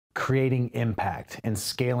creating impact and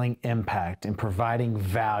scaling impact and providing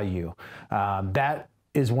value. That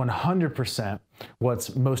is 100%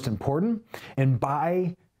 what's most important. And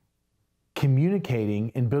by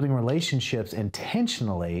communicating and building relationships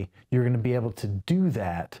intentionally, you're going to be able to do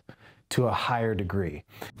that to a higher degree.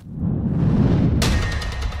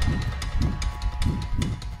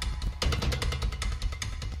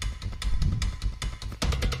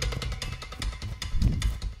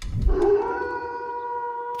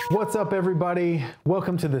 What's up, everybody?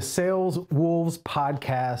 Welcome to the Sales Wolves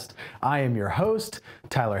podcast. I am your host,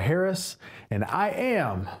 Tyler Harris, and I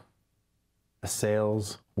am a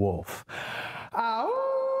sales wolf.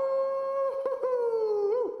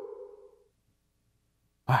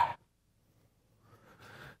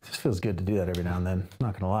 Just feels good to do that every now and then,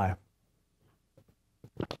 not gonna lie.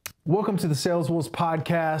 Welcome to the Sales Wolves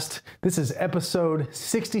podcast. This is episode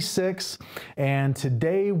 66, and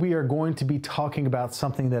today we are going to be talking about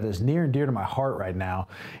something that is near and dear to my heart right now,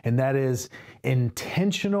 and that is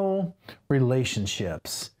intentional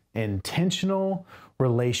relationships. Intentional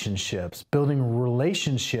relationships, building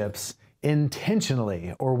relationships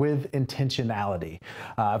intentionally or with intentionality.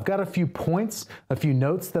 I've got a few points, a few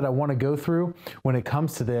notes that I want to go through when it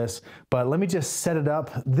comes to this, but let me just set it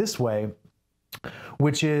up this way,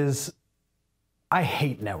 which is, I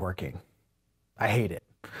hate networking. I hate it.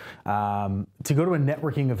 To go to a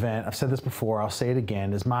networking event, I've said this before, I'll say it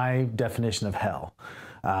again, is my definition of hell.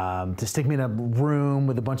 To stick me in a room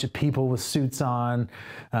with a bunch of people with suits on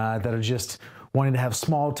that are just wanting to have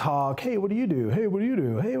small talk. Hey, what do you do? Hey, what do you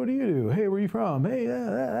do? Hey, what do you do? Hey, where are you from? Hey,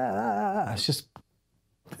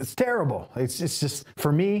 it's terrible. It's just,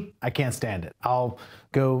 for me, I can't stand it. I'll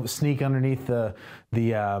go sneak underneath the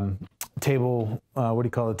table, what do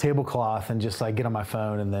you call it, tablecloth, and just like get on my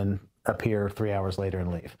phone and then appear 3 hours later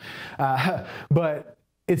and leave. But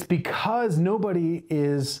it's because nobody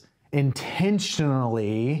is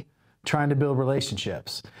intentionally trying to build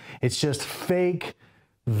relationships. It's just fake,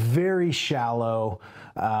 very shallow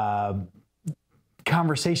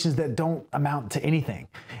conversations that don't amount to anything.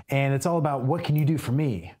 And it's all about, what can you do for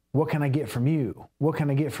me? What can I get from you? What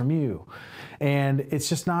can I get from you? And it's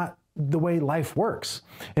just not the way life works.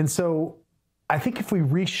 And so I think if we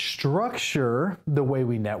restructure the way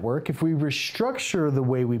we network, if we restructure the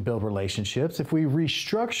way we build relationships, if we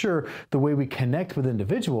restructure the way we connect with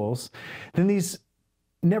individuals, then these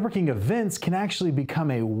networking events can actually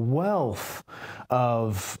become a wealth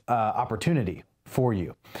of opportunity for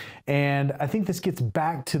you. And I think this gets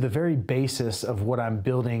back to the very basis of what I'm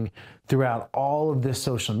building throughout all of this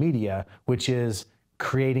social media, which is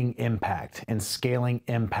creating impact and scaling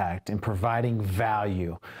impact and providing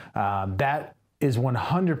value. That is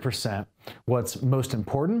 100% what's most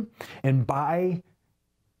important. And by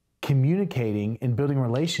communicating and building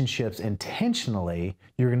relationships intentionally,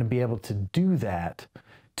 you're going to be able to do that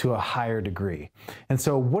to a higher degree. And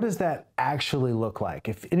so what does that actually look like?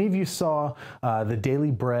 If any of you saw the Daily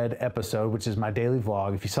Bread episode, which is my daily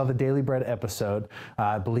vlog, if you saw the Daily Bread episode,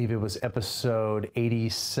 I believe it was episode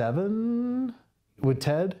 87 with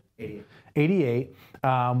Ted? 88.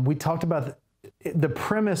 We talked about the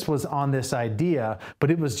premise was on this idea, but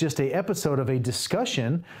it was just an episode of a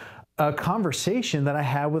discussion, a conversation that I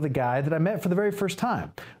had with a guy that I met for the very first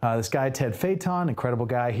time. This guy, Ted Phaeton, incredible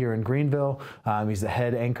guy here in Greenville. He's the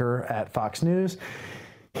head anchor at Fox News.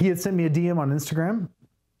 He had sent me a DM on Instagram,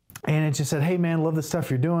 and it just said, hey man, love the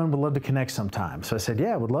stuff you're doing, would love to connect sometime. So I said,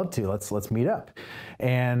 yeah, would love to, let's meet up.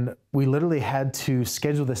 And we literally had to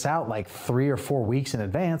schedule this out like 3 or 4 weeks in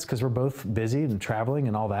advance because we're both busy and traveling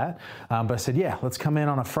and all that. But I said, yeah, let's come in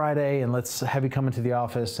on a Friday and let's have you come into the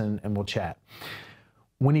office and we'll chat.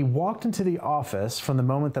 When he walked into the office, from the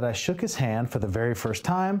moment that I shook his hand for the very first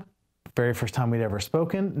time we'd ever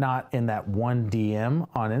spoken, not in that one DM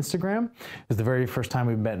on Instagram, it was the very first time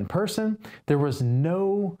we met in person, there was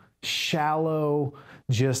no shallow,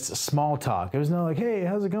 just small talk. It was no like, hey,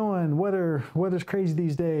 how's it going? Weather's crazy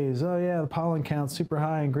these days. Oh yeah, the pollen count's super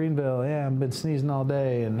high in Greenville. Yeah, I've been sneezing all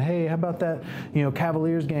day. And hey, how about that,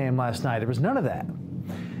 Cavaliers game last night? There was none of that.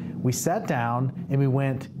 We sat down and we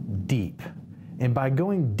went deep. And by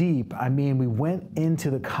going deep, I mean we went into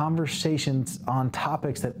the conversations on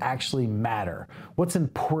topics that actually matter. What's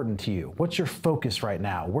important to you? What's your focus right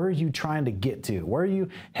now? Where are you trying to get to? Where are you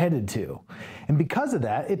headed to? And because of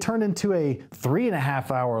that, it turned into a 3.5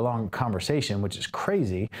 hour long conversation, which is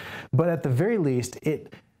crazy. But at the very least,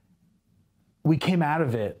 we came out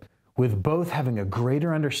of it with both having a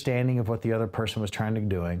greater understanding of what the other person was trying to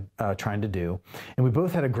do, and we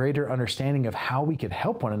both had a greater understanding of how we could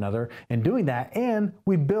help one another in doing that, and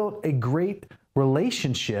we built a great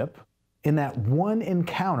relationship in that one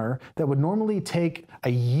encounter that would normally take a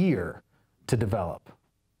year to develop.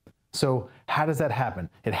 So how does that happen?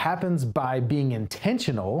 It happens by being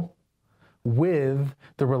intentional with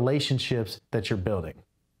the relationships that you're building.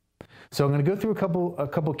 So I'm going to go through a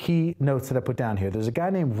couple key notes that I put down here. There's a guy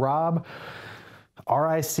named Rob,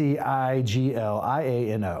 Ricigliano.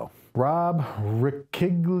 Rob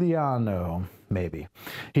Riccigliano, maybe.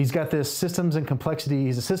 He's got this systems and complexity.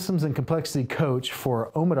 He's a systems and complexity coach for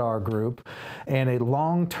Omadar Group and a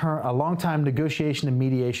long-time negotiation and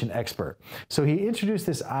mediation expert. So he introduced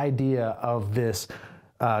this idea of this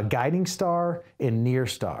guiding star and near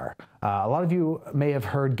star. A lot of you may have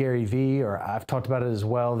heard Gary Vee, or I've talked about it as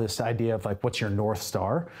well, this idea of like, what's your North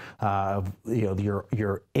Star?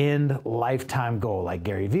 Your end lifetime goal. Like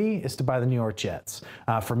Gary Vee is to buy the New York Jets.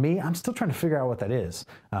 For me, I'm still trying to figure out what that is,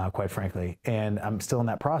 quite frankly, and I'm still in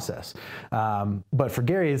that process. But for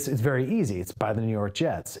Gary, it's very easy. It's buy the New York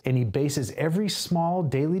Jets. And he bases every small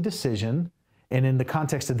daily decision, and in the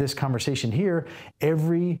context of this conversation here,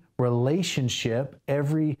 every relationship,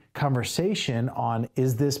 every conversation on,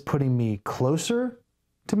 is this putting me closer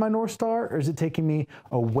to my North Star, or is it taking me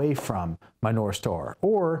away from my North Star?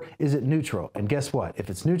 Or is it neutral? And guess what? If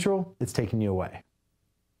it's neutral, it's taking you away.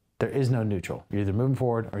 There is no neutral. You're either moving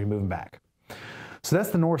forward or you're moving back. So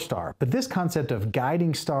that's the North Star. But this concept of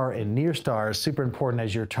guiding star and near star is super important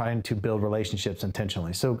as you're trying to build relationships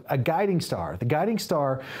intentionally. So a guiding star, the guiding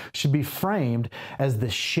star should be framed as the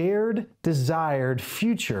shared desired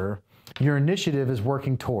future your initiative is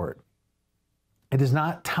working toward. It is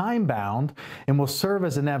not time-bound and will serve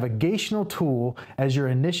as a navigational tool as your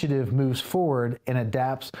initiative moves forward and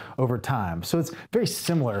adapts over time. So it's very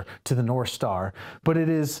similar to the North Star, but it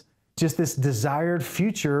is just this desired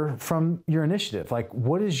future from your initiative. Like,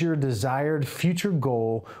 what is your desired future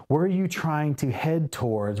goal? Where are you trying to head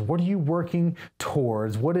towards? What are you working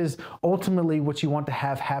towards? What is ultimately what you want to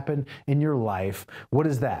have happen in your life? What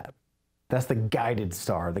is that? That's the guided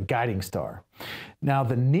star, the guiding star. Now,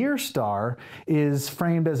 the near star is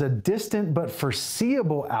framed as a distant but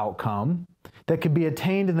foreseeable outcome that could be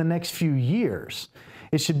attained in the next few years.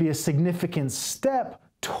 It should be a significant step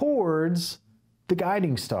towards the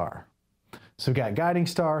guiding star. So we've got guiding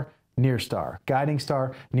star, near star, guiding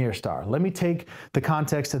star, near star. Let me take the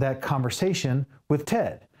context of that conversation with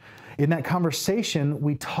Ted. In that conversation,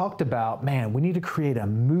 we talked about, man, we need to create a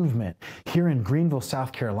movement here in Greenville,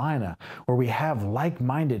 South Carolina, where we have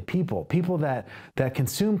like-minded people, people that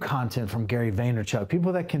consume content from Gary Vaynerchuk,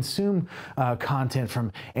 people that consume content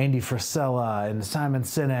from Andy Frisella and Simon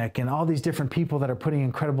Sinek and all these different people that are putting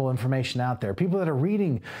incredible information out there, people that are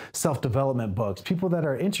reading self-development books, people that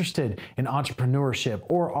are interested in entrepreneurship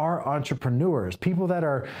or are entrepreneurs, people that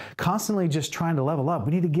are constantly just trying to level up.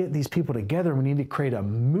 We need to get these people together. We need to create a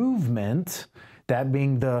movement, that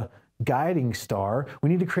being the guiding star. We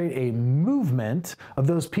need to create a movement of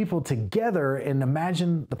those people together and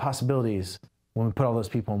imagine the possibilities when we put all those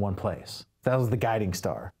people in one place. That was the guiding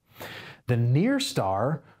star. The near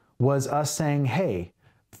star was us saying, hey,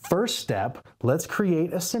 first step, let's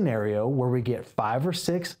create a scenario where we get 5 or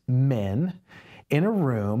 6 men in a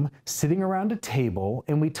room sitting around a table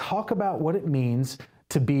and we talk about what it means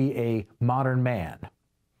to be a modern man.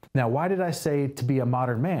 Now, why did I say to be a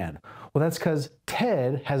modern man? Well, that's because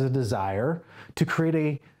Ted has a desire to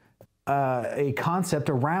create a concept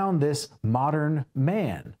around this modern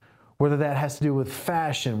man, whether that has to do with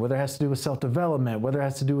fashion, whether it has to do with self-development, whether it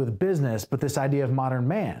has to do with business, but this idea of modern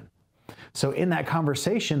man. So in that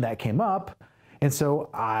conversation, that came up, and so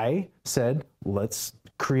I said, let's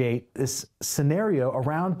create this scenario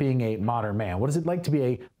around being a modern man. What is it like to be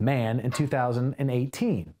a man in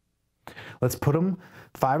 2018? Let's put them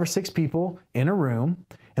 5 or 6 people in a room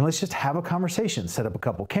and let's just have a conversation, set up a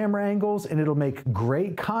couple camera angles, and it'll make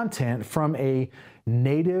great content from a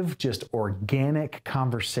native, just organic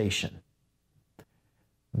conversation.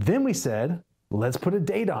 Then we said, let's put a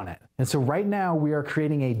date on it. And so right now we are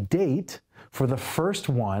creating a date for the first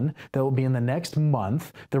one that will be in the next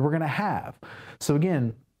month that we're going to have. So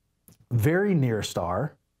again, very near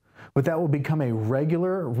star, but that will become a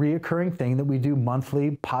regular, reoccurring thing that we do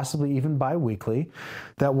monthly, possibly even bi-weekly,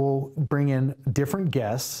 that will bring in different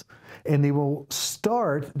guests, and they will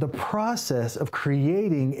start the process of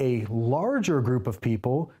creating a larger group of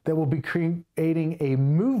people that will be creating a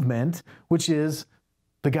movement, which is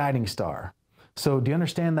the guiding star. So do you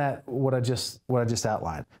understand that, what I just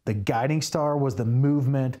outlined? The guiding star was the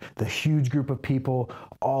movement, the huge group of people,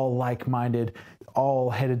 all like-minded, all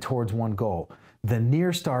headed towards one goal. The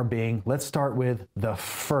near star being, let's start with the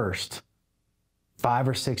first 5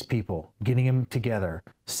 or 6 people, getting them together,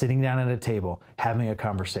 sitting down at a table, having a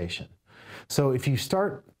conversation. So if you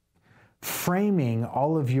start framing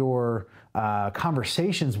all of your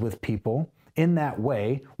conversations with people in that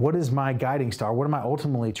way. What is my guiding star? What am I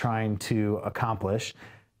ultimately trying to accomplish?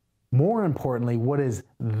 More importantly, what is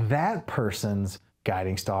that person's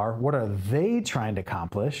guiding star? What are they trying to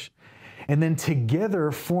accomplish? And then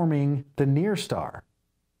together forming the near star.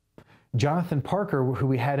 Jonathan Parker, who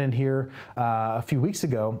we had in here a few weeks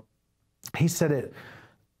ago, he said it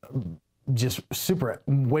just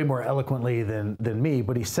way more eloquently than me,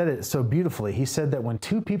 but he said it so beautifully. He said that when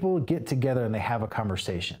two people get together and they have a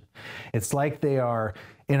conversation, it's like they are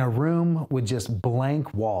in a room with just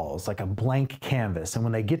blank walls, like a blank canvas. And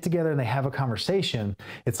when they get together and they have a conversation,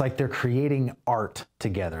 it's like they're creating art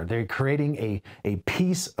together. They're creating a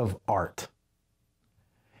piece of art.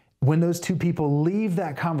 When those two people leave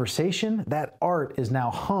that conversation, that art is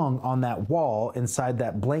now hung on that wall inside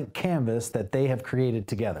that blank canvas that they have created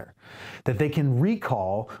together, that they can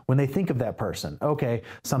recall when they think of that person. Okay,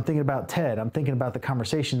 so I'm thinking about Ted. I'm thinking about the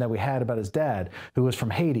conversation that we had about his dad, who was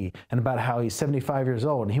from Haiti, and about how he's 75 years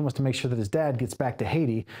old, and he wants to make sure that his dad gets back to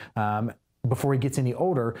Haiti before he gets any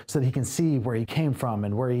older, so that he can see where he came from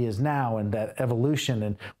and where he is now, and that evolution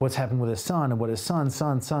and what's happened with his son and what his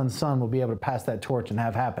son will be able to pass that torch and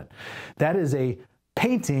have happen. That is a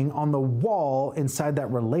painting on the wall inside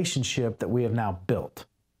that relationship that we have now built,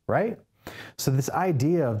 right? So this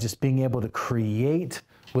idea of just being able to create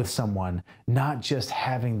with someone, not just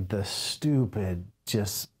having the stupid,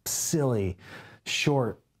 just silly,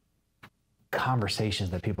 short conversations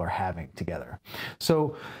that people are having together.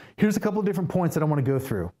 So here's a couple of different points that I want to go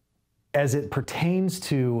through as it pertains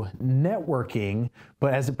to networking,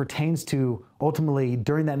 but as it pertains to ultimately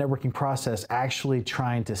during that networking process, actually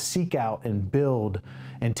trying to seek out and build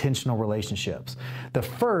intentional relationships. The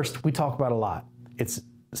first we talk about a lot. It's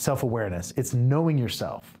self-awareness. It's knowing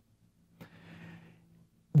yourself.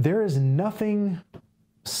 There is nothing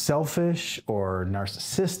selfish or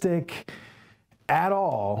narcissistic at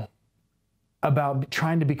all about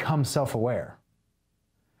trying to become self-aware.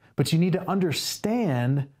 But you need to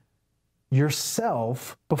understand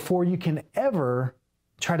yourself before you can ever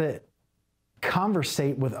try to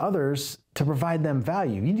conversate with others to provide them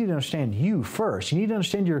value. You need to understand you first. You need to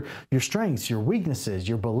understand your strengths, your weaknesses,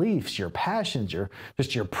 your beliefs, your passions,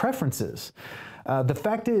 just your preferences. The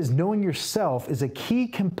fact is, knowing yourself is a key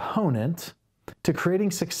component to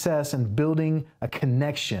creating success and building a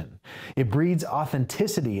connection. It breeds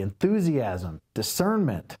authenticity, enthusiasm,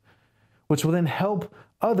 discernment, which will then help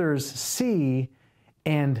others see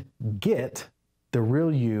and get the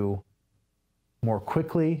real you more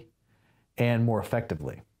quickly and more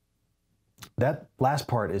effectively. That last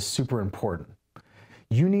part is super important.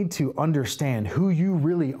 You need to understand who you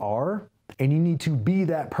really are, and you need to be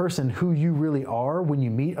that person who you really are when you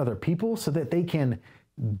meet other people so that they can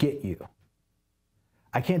get you.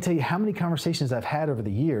 I can't tell you how many conversations I've had over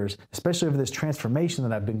the years, especially over this transformation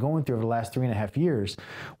that I've been going through over the last 3.5 years,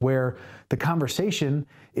 where the conversation,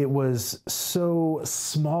 it was so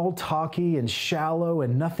small talky and shallow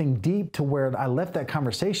and nothing deep, to where I left that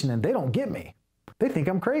conversation and they don't get me. They think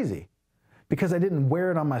I'm crazy because I didn't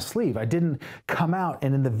wear it on my sleeve. I didn't come out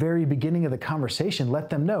and in the very beginning of the conversation let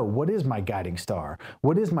them know, what is my guiding star?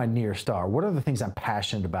 What is my near star? What are the things I'm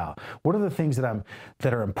passionate about? What are the things that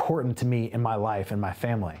are important to me in my life and my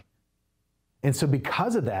family? And so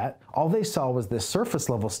because of that, all they saw was this surface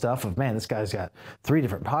level stuff of, man, this guy's got 3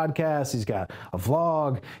 different podcasts, he's got a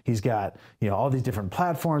vlog, he's got, all these different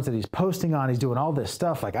platforms that he's posting on, he's doing all this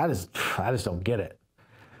stuff. Like, I just don't get it.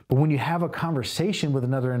 But when you have a conversation with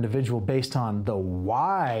another individual based on the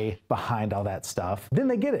why behind all that stuff, then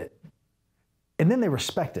they get it. And then they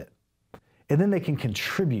respect it. And then they can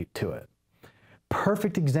contribute to it.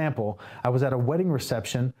 Perfect example, I was at a wedding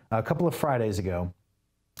reception a couple of Fridays ago.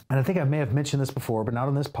 And I think I may have mentioned this before, but not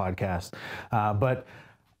on this podcast. But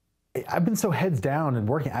I've been so heads down and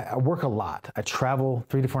working. I work a lot. I travel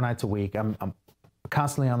 3 to 4 nights a week. I'm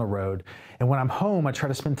constantly on the road. And when I'm home, I try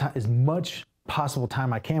to spend as much possible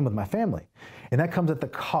time I can with my family. And that comes at the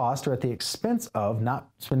cost or at the expense of not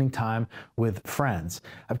spending time with friends.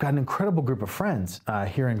 I've got an incredible group of friends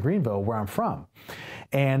here in Greenville, where I'm from.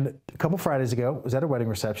 And a couple Fridays ago, I was at a wedding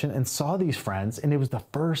reception and saw these friends, and it was the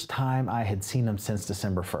first time I had seen them since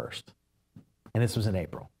December 1st. And this was in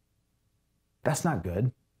April. That's not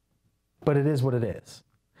good, but it is what it is.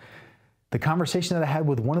 The conversation that I had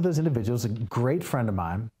with one of those individuals, a great friend of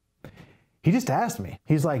mine, he just asked me,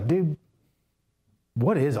 he's like, dude,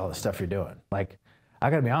 what is all the stuff you're doing? Like, I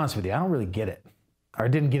gotta be honest with you, I don't really get it. or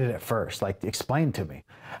didn't get it at first, like explain to me.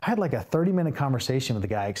 I had like a 30-minute conversation with the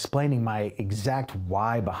guy explaining my exact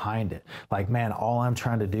why behind it. Like, man, all I'm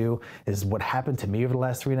trying to do is what happened to me over the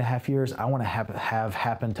last 3.5 years, I want to have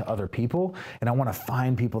happen to other people. And I want to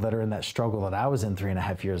find people that are in that struggle that I was in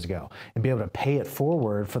 3.5 years ago and be able to pay it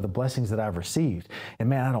forward for the blessings that I've received. And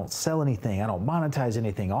man, I don't sell anything. I don't monetize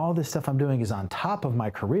anything. All this stuff I'm doing is on top of my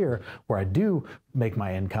career where I do make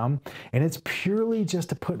my income. And it's purely just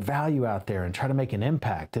to put value out there and try to make an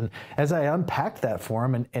impact. And as I unpacked that for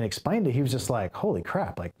him and explained it, he was just like, holy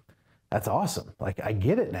crap, like, that's awesome. Like, I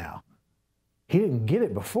get it now. He didn't get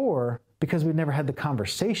it before because we never had the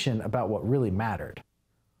conversation about what really mattered.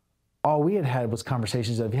 All we had was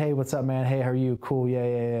conversations of, hey, what's up, man? Hey, how are you? Cool.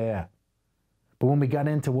 Yeah. But when we got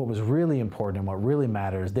into what was really important and what really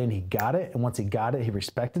matters, then he got it. And once he got it, he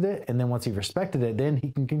respected it. And then once he respected it, then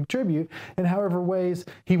he can contribute in however ways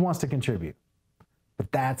he wants to contribute.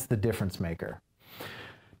 But that's the difference maker.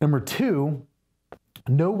 Number 2,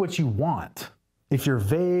 know what you want. If you're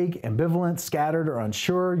vague, ambivalent, scattered, or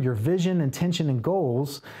unsure, your vision, intention, and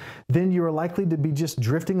goals, then you are likely to be just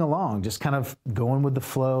drifting along, just kind of going with the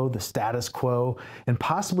flow, the status quo, and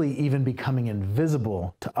possibly even becoming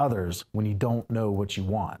invisible to others when you don't know what you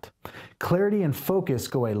want. Clarity and focus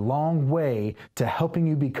go a long way to helping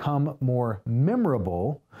you become more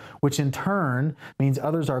memorable, which in turn means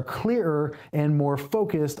others are clearer and more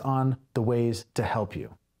focused on the ways to help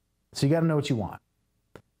you. So you got to know what you want.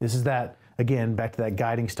 This is that, again, back to that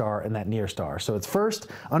guiding star and that near star. So it's first,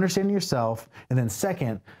 understanding yourself, and then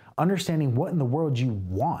second, understanding what in the world you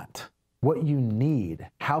want, what you need,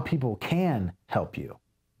 how people can help you.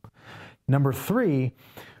 Number 3,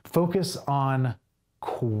 focus on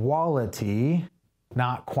quality,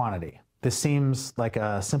 not quantity. This seems like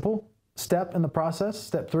a simple step in the process,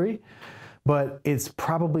 step 3, but it's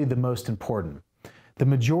probably the most important. The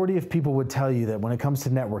majority of people would tell you that when it comes to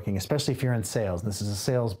networking, especially if you're in sales, and this is a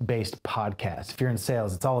sales-based podcast, if you're in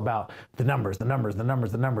sales, it's all about the numbers.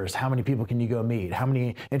 How many people can you go meet? How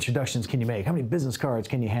many introductions can you make? How many business cards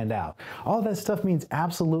can you hand out? All that stuff means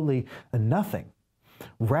absolutely nothing.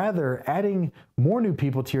 Rather, adding more new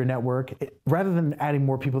people to your network, rather than adding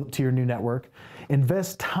more people to your new network,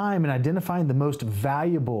 invest time in identifying the most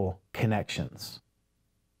valuable connections.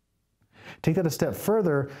 Take that a step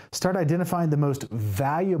further, start identifying the most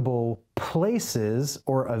valuable places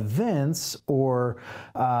or events or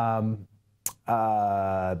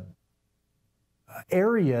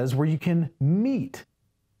areas where you can meet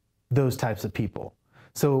those types of people.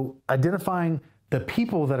 So identifying the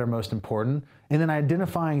people that are most important, and then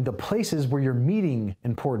identifying the places where you're meeting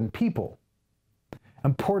important people.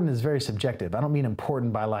 Important is very subjective. I don't mean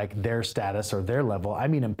important by like their status or their level. I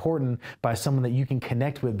mean important by someone that you can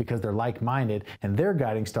connect with because they're like-minded and their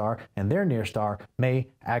guiding star and their near star may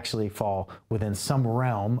actually fall within some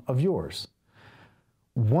realm of yours.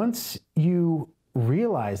 Once you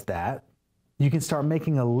realize that, you can start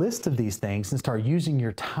making a list of these things and start using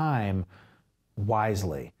your time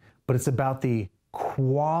wisely. But it's about the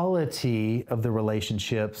quality of the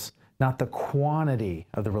relationships, not the quantity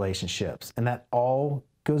of the relationships. And that all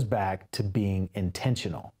goes back to being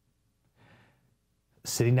intentional.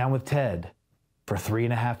 Sitting down with Ted for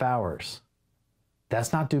 3.5 hours,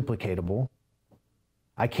 that's not duplicatable.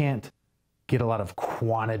 I can't get a lot of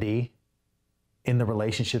quantity in the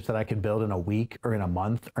relationships that I could build in a week or in a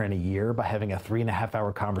month or in a year by having a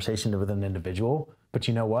 3.5-hour conversation with an individual. But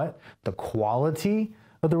you know what? The quality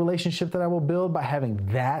of the relationship that I will build by having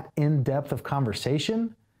that in-depth of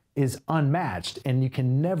conversation is unmatched, and you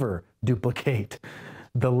can never duplicate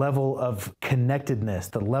the level of connectedness,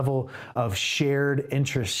 the level of shared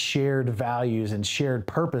interests, shared values, and shared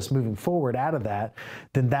purpose moving forward out of that.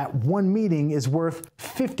 Then that one meeting is worth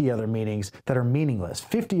 50 other meetings that are meaningless,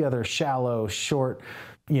 50 other shallow, short,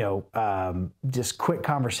 just quick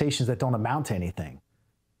conversations that don't amount to anything.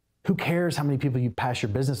 Who cares how many people you pass your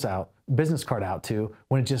business card out to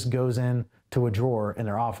when it just goes in to a drawer in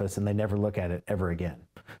their office and they never look at it ever again?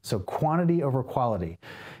 So quantity over quality.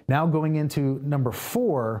 Now going into number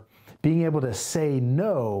 4, being able to say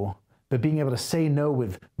no, but being able to say no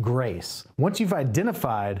with grace. Once you've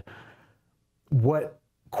identified what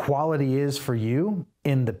quality is for you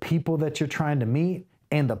in the people that you're trying to meet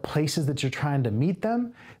and the places that you're trying to meet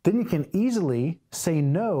them, then you can easily say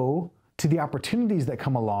no to the opportunities that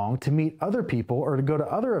come along to meet other people or to go to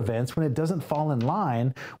other events when it doesn't fall in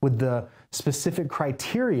line with the specific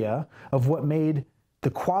criteria of what made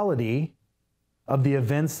the quality of the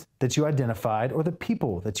events that you identified or the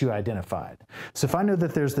people that you identified. So if I know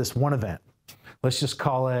that there's this one event, let's just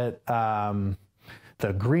call it the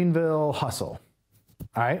Greenville Hustle,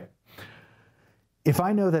 all right? if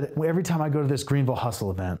I know that every time I go to this Greenville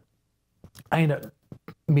Hustle event, I end up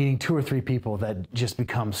meeting 2 or 3 people that just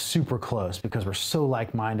become super close because we're so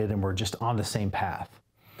like-minded and we're just on the same path.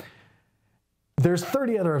 There's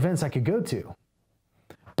 30 other events I could go to,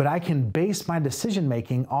 but I can base my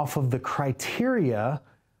decision-making off of the criteria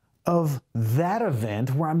of that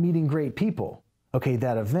event where I'm meeting great people. Okay,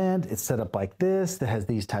 that event, it's set up like this, that has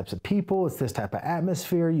these types of people, it's this type of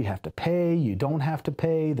atmosphere, you have to pay, you don't have to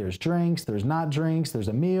pay, there's drinks, there's not drinks, there's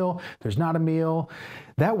a meal, there's not a meal.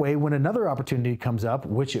 That way, when another opportunity comes up,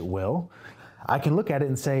 which it will, I can look at it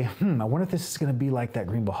and say, I wonder if this is gonna be like that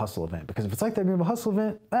Greenville Hustle event. Because if it's like that Greenville Hustle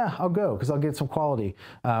event, I'll go, because I'll get some quality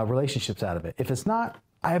relationships out of it. If it's not,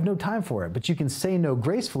 I have no time for it, but you can say no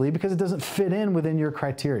gracefully because it doesn't fit in within your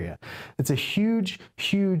criteria. It's a huge,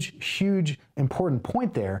 huge, huge important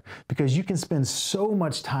point there, because you can spend so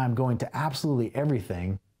much time going to absolutely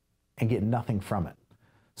everything and get nothing from it.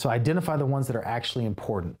 So identify the ones that are actually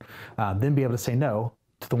important, then be able to say no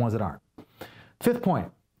to the ones that aren't. 5th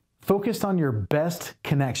point, focused on your best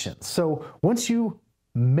connections. So once you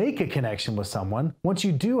make a connection with someone, once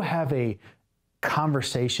you do have a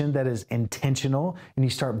conversation that is intentional and you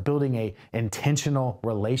start building a intentional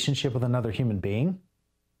relationship with another human being,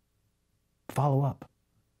 follow up.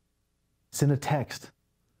 Send a text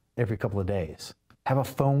every couple of days. Have a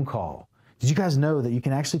phone call. Did you guys know that you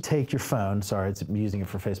can actually take your phone, sorry, I'm using it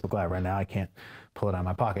for Facebook Live right now, I can't pull it out of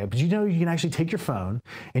my pocket, but you know you can actually take your phone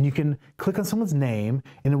and you can click on someone's name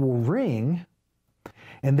and it will ring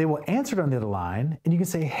and they will answer it on the other line and you can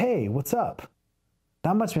say, hey, what's up?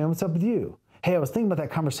 Not much, man, what's up with you? Hey, I was thinking about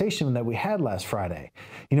that conversation that we had last Friday.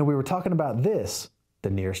 You know, we were talking about this,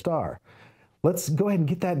 the near star. Let's go ahead and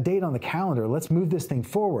get that date on the calendar. Let's move this thing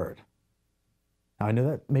forward. Now, I know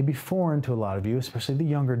that may be foreign to a lot of you, especially the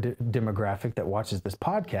younger demographic that watches this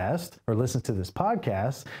podcast or listens to this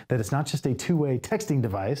podcast, that it's not just a two-way texting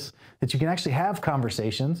device, that you can actually have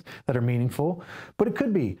conversations that are meaningful, but it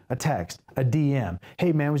could be a text, a DM.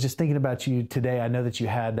 Hey man, I was just thinking about you today. I know that you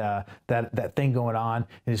had that thing going on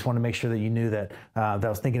and just want to make sure that you knew that, that I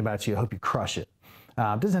was thinking about you. I hope you crush it.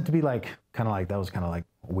 It doesn't have to be like, that was kind of like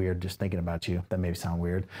weird, just thinking about you. That may sound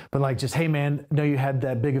weird, but like just, hey man, know you had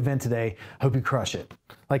that big event today. Hope you crush it.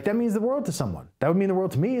 Like that means the world to someone. That would mean the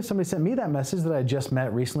world to me if somebody sent me that message that I just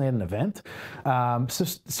met recently at an event.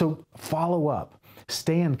 So follow up,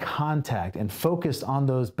 stay in contact and focus on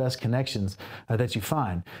those best connections that you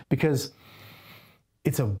find, because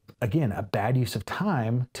it's again, a bad use of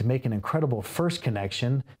time to make an incredible first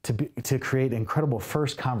connection, to create incredible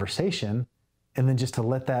first conversation, and then just to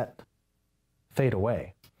let that fade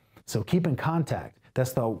away. So keep in contact.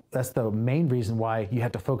 That's the main reason why you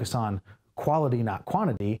have to focus on quality, not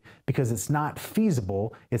quantity, because it's not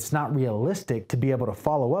feasible, it's not realistic to be able to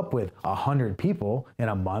follow up with 100 people in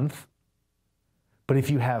a month. But if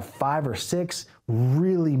you have 5 or 6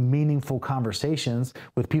 really meaningful conversations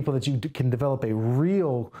with people that you can develop a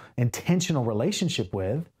real intentional relationship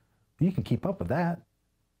with, you can keep up with that.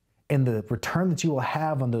 And the return that you will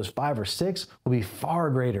have on those 5 or 6 will be far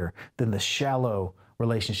greater than the shallow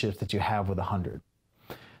relationships that you have with 100.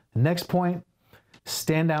 The next point,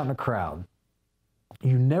 stand out in a crowd.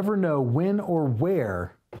 You never know when or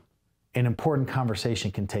where an important conversation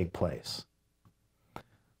can take place.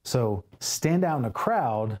 So stand out in a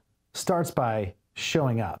crowd starts by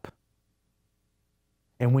showing up.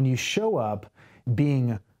 And when you show up,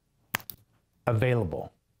 being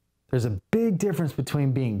available. There's a big difference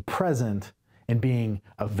between being present and being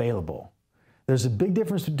available. There's a big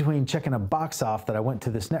difference between checking a box off that I went to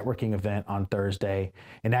this networking event on Thursday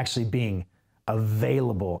and actually being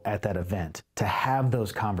available at that event to have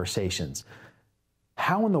those conversations.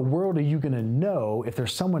 How in the world are you going to know if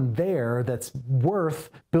there's someone there that's worth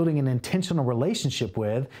building an intentional relationship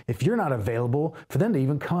with if you're not available for them to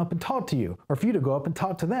even come up and talk to you, or for you to go up and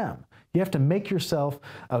talk to them? You have to make yourself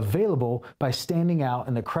available by standing out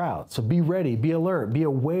in the crowd. So be ready, be alert, be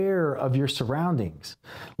aware of your surroundings.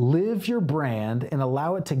 Live your brand and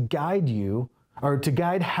allow it to guide you, or to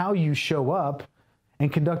guide how you show up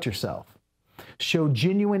and conduct yourself. Show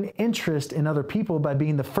genuine interest in other people by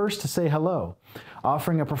being the first to say hello,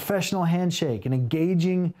 offering a professional handshake, an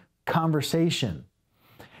engaging conversation.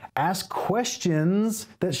 Ask questions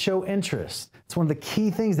that show interest. It's one of the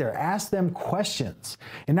key things there. Ask them questions,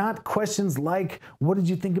 and not questions like, what did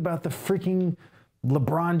you think about the freaking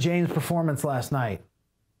LeBron James performance last night?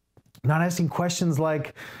 Not asking questions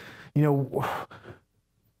like, you know,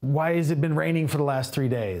 why has it been raining for the last 3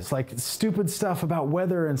 days? Like stupid stuff about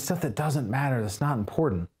weather and stuff that doesn't matter, that's not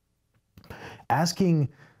important. Asking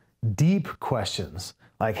deep questions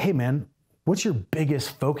like, hey man, what's your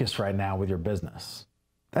biggest focus right now with your business?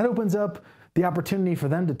 That opens up the opportunity for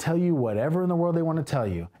them to tell you whatever in the world they want to tell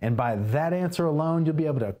you. And by that answer alone, you'll be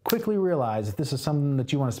able to quickly realize if this is something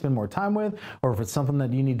that you want to spend more time with, or if it's something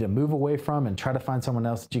that you need to move away from and try to find someone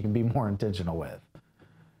else that you can be more intentional with.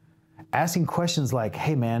 Asking questions like,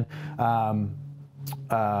 hey man, find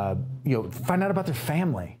out about their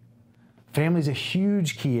family. Family is a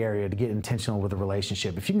huge key area to get intentional with a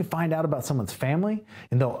relationship. If you can find out about someone's family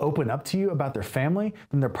and they'll open up to you about their family,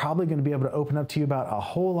 then they're probably going to be able to open up to you about a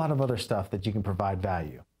whole lot of other stuff that you can provide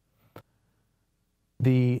value.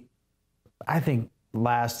 I think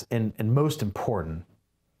last and most important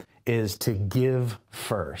is to give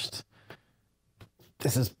first.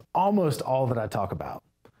 This is almost all that I talk about,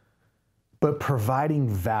 but providing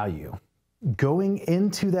value. Going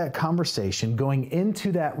into that conversation, going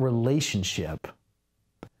into that relationship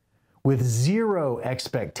with zero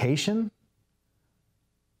expectation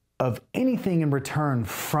of anything in return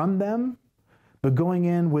from them, but going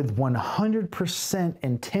in with 100%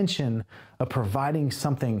 intention of providing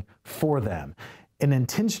something for them. An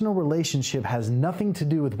intentional relationship has nothing to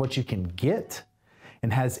do with what you can get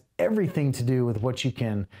and has everything to do with what you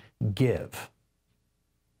can give.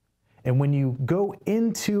 And when you go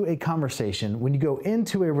into a conversation, when you go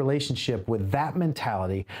into a relationship with that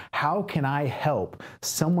mentality, how can I help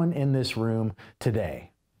someone in this room today?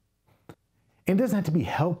 It doesn't have to be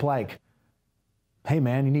help like, hey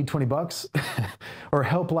man, you need 20 bucks? Or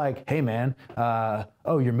help like, hey man,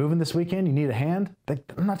 you're moving this weekend, you need a hand?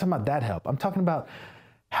 I'm not talking about that help. I'm talking about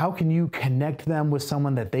how can you connect them with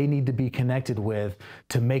someone that they need to be connected with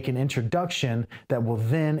to make an introduction that will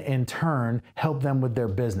then in turn help them with their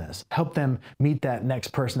business, help them meet that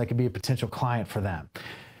next person that could be a potential client for them.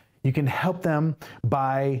 You can help them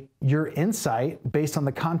by your insight based on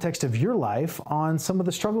the context of your life on some of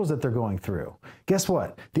the struggles that they're going through. Guess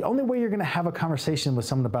what? The only way you're going to have a conversation with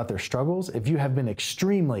someone about their struggles if you have been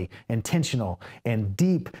extremely intentional and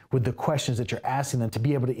deep with the questions that you're asking them to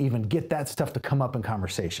be able to even get that stuff to come up in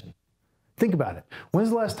conversation. Think about it.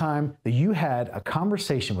 When's the last time that you had a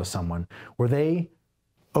conversation with someone where they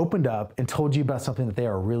opened up and told you about something that they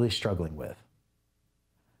are really struggling with?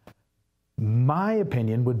 My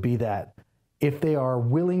opinion would be that if they are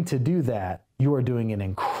willing to do that, you are doing an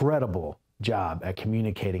incredible job at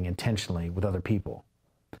communicating intentionally with other people.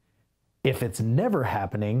 If it's never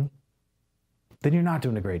happening, then you're not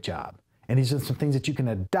doing a great job. And these are some things that you can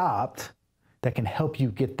adopt that can help you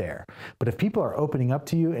get there. But if people are opening up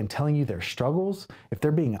to you and telling you their struggles, if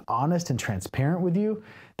they're being honest and transparent with you,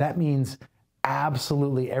 that means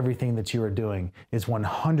absolutely everything that you are doing is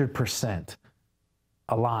 100%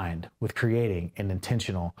 aligned with creating an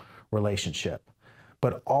intentional relationship.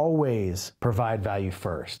 But always provide value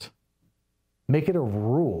first. Make it a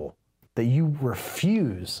rule that you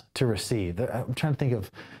refuse to receive. I'm trying to think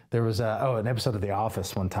of, there was an episode of The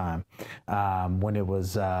Office one time when it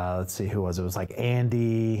was, let's see, who was it? It was like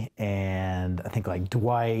Andy and I think like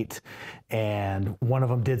Dwight, and one of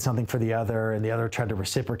them did something for the other and the other tried to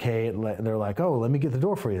reciprocate. And they're like, oh, let me get the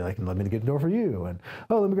door for you. Like, let me get the door for you. And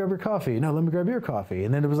oh, let me grab your coffee. No, let me grab your coffee.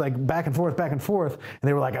 And then it was like back and forth. And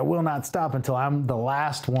they were like, I will not stop until I'm the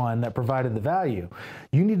last one that provided the value.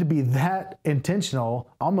 You need to be that intentional,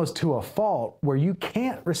 almost to a fault, where you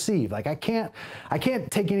can't receive. Like, I can't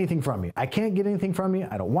take anything from you. I can't get anything from you.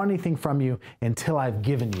 I don't want anything from you until I've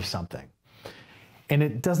given you something. And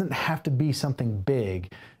it doesn't have to be something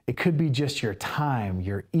big. It could be just your time,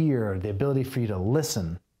 your ear, the ability for you to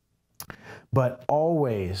listen. But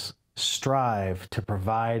always strive to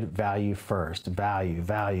provide value first. Value,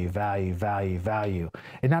 value, value, value, value.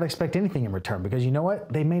 And not expect anything in return, because you know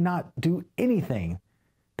what? They may not do anything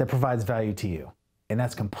that provides value to you. And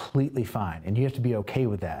that's completely fine. And you have to be okay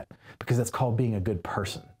with that, because that's called being a good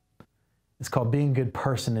person. It's called being a good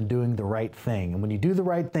person and doing the right thing. And when you do the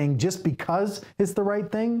right thing just because it's the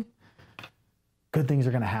right thing, good things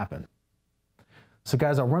are going to happen. So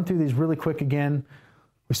guys, I'll run through these really quick again.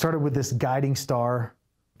 We started with this guiding star,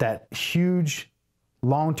 that huge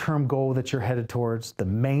long-term goal that you're headed towards, the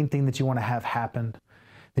main thing that you want to have happened.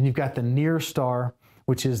 Then you've got the near star,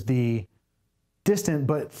 which is the distant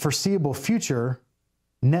but foreseeable future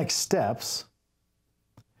next steps.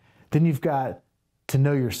 Then you've got to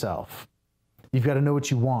know yourself. You've got to know what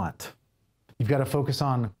you want. You've got to focus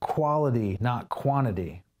on quality, not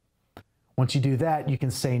quantity. Once you do that, you can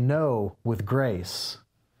say no with grace.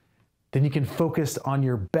 Then you can focus on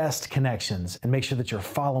your best connections and make sure that you're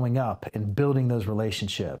following up and building those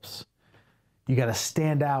relationships. You got to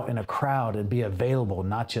stand out in a crowd and be available,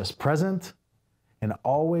 not just present. And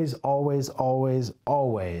always, always, always,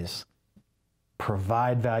 always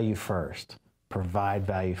provide value first. Provide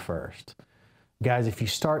value first. Guys, if you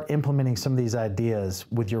start implementing some of these ideas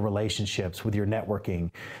with your relationships, with your networking,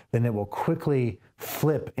 then it will quickly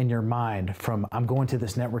flip in your mind from I'm going to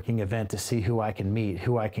this networking event to see who I can meet,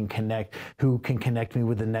 who I can connect, who can connect me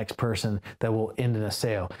with the next person that will end in a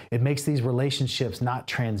sale. It makes these relationships not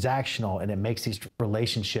transactional, and it makes these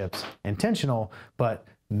relationships intentional, but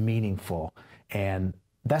meaningful. And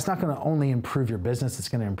that's not going to only improve your business, it's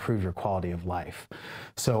going to improve your quality of life.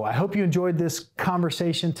 So I hope you enjoyed this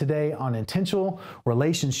conversation today on intentional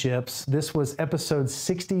relationships. This was episode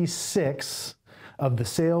 66 of the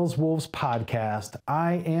Sales Wolves podcast.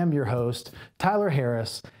 I am your host, Tyler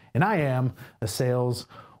Harris, and I am a sales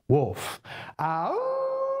wolf. Ow!